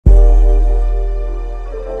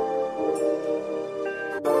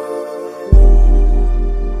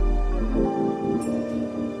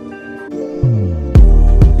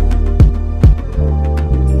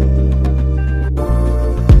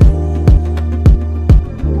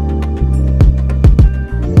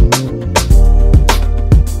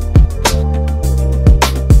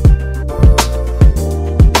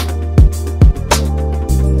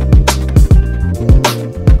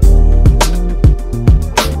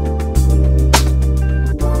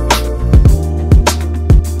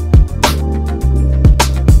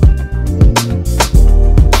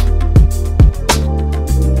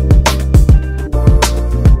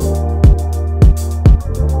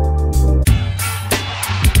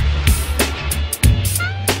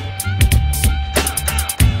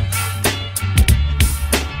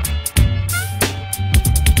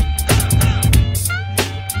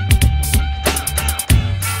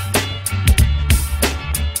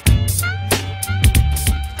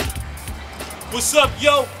What's up,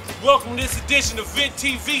 yo? Welcome to this edition of Vent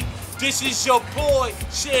TV. This is your boy,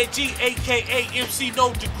 Shed G, aka MC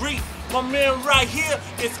No Degree. My man right here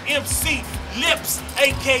is MC Lips,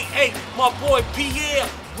 aka my boy Pierre.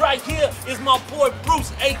 Right here is my boy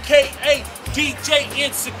Bruce, aka DJ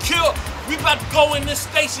Insecure. We about to go in this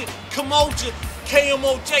station, Kamoja,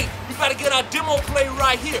 KMOJ. We about to get our demo play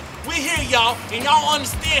right here. We here, y'all, and y'all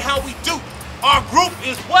understand how we do. Our group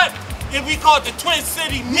is what? We call it the Twin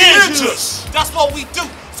City Ninjas. That's what we do.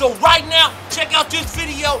 So right now, check out this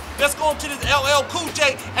video. Let's go into this LL Cool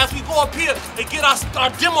J as we go up here and get our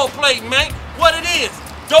demo played, man. What it is?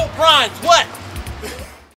 Dope rhymes. What?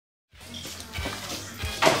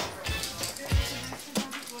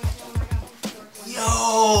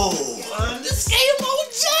 Yo, this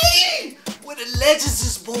KMOJ, where the legends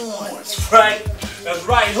is born. That's right. That's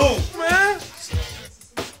right. Who? Man.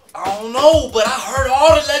 I don't know, but I heard all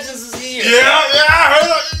the legends is here. Yeah, I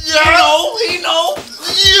heard it. Yeah. He know.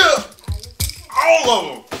 Yeah. All of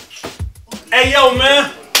them. Hey, yo,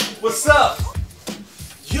 man. What's up?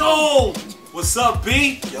 Yo. What's up,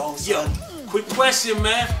 B? Yo, son. Quick question,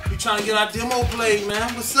 man. We trying to get our demo played,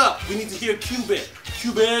 man. What's up? We need to hear Q-Bet.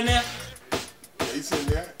 Q-Bet in there? Yeah, he's in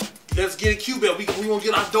there. Let's get a Q-Bet. We gonna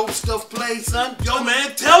get our dope stuff played, son. Yo,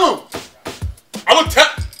 man, tell him. I'm gonna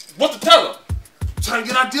tell. What to tell him? Trying to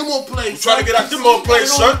get our demo played. Trying to get our demo played,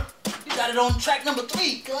 son. You got it on track number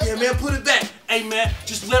 3, cuz. Yeah, man, put it back. Hey, man,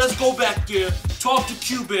 just let us go back there, talk to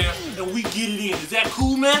Q-Bear, and we get it in. Is that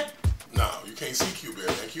cool, man? No, you can't see Q-Bear,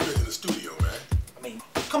 man. Q-Bear's in the studio, man. I mean,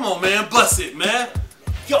 come on, man, bust it, man.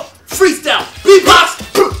 Yo, freestyle, beatbox.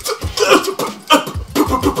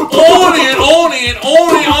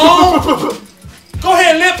 on. Go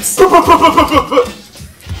ahead, Lips.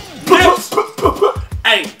 Lips.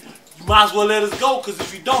 Hey, you might as well let us go, because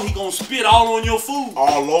if you don't, he gonna spit all on your food.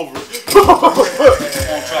 All over it.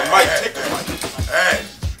 I might take the mic. Hey.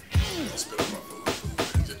 Don't spit on my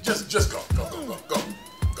food. Just go. Go.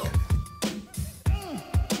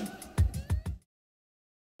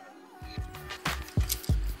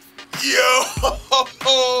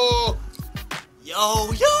 Yo,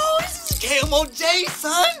 this is KMOJ,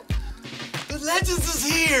 son. The legends is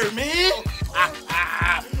here, man.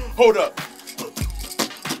 Hold up.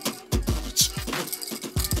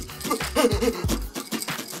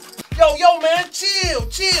 Yo, man, chill.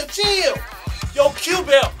 Yo,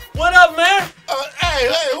 Q-Bell, what up, man? Hey,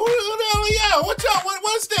 who the hell are y'all?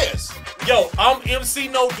 What's this? Yo, I'm MC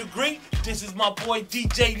No Degree. This is my boy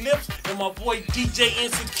DJ Lips and my boy DJ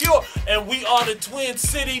Insecure, and we are the Twin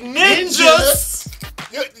City Ninjas.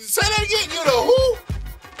 Say that again. You the who?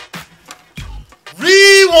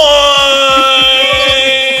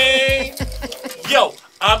 Rewind. Yo,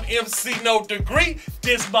 I'm MC No Degree.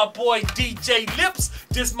 This my boy DJ Lips.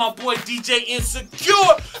 This my boy DJ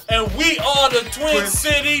Insecure, and we are the Twin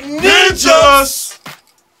City Ninjas.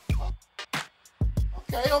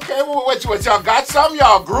 Okay. Well, what y'all got? Something?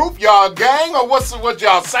 Y'all group? Y'all gang? Or what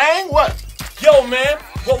y'all saying? What? Yo, man,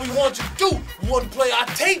 what we want you to do, we want to play our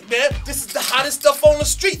tape, man. This is the hottest stuff on the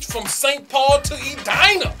streets, from St. Paul to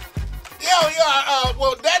Edina.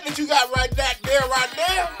 Well, that you got right there,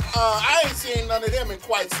 I ain't seen none of them in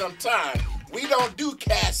quite some time. We don't do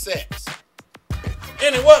cassettes.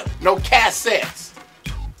 Any what? No cassettes.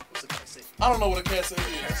 What's a cassette? I don't know what a cassette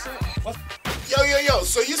is. What? Yo,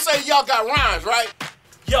 so you say y'all got rhymes, right?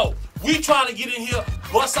 Yo, we trying to get in here,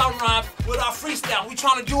 bust our rhymes with our freestyle. We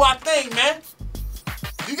trying to do our thing, man.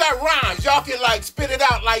 You got rhymes. Y'all can like spit it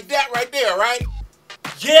out like that right there, right?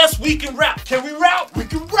 Yes, we can rap. Can we rap? We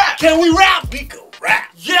can rap. Can we rap? We can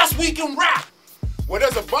rap. Yes, we can rap. Well,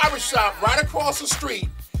 there's a barbershop right across the street.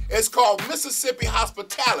 It's called Mississippi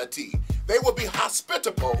Hospitality. They will be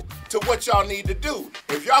hospitable to what y'all need to do.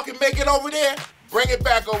 If y'all can make it over there, bring it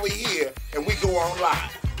back over here, and we go on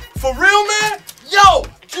live. For real, man? Yo,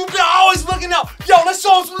 you been always looking out. Yo, let's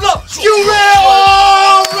show him some love. Yeah,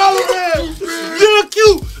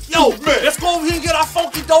 Q. Yo, man, let's go over here and get our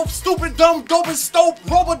funky, dope, stupid, dumb, dope and stope,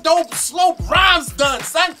 rubber dope, slope rhymes done,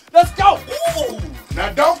 son. Let's go. Ooh.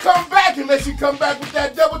 Now don't come back unless you come back with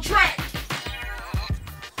that double track.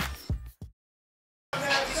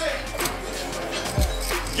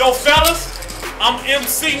 Yo, fellas, I'm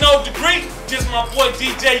MC No Degree. This my boy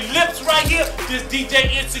DJ Lips right here. This DJ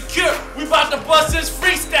Insecure. We about to bust this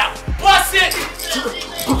freestyle. Bust it!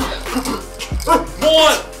 1,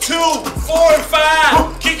 2, 4, and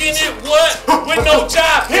 5. Kicking it what? With no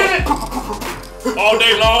job. Hit it! All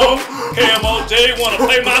day long, KMOJ wanna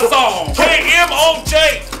play my song.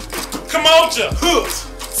 KMOJ, Kamoja,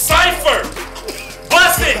 Cypher,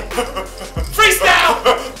 bust it! Freestyle!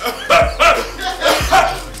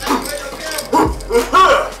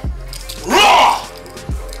 Raw!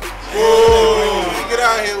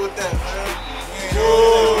 out here with that, man.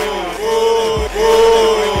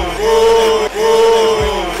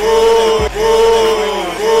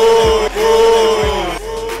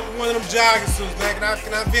 One of them jogging suits, man.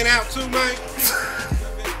 Can I vent out too, man?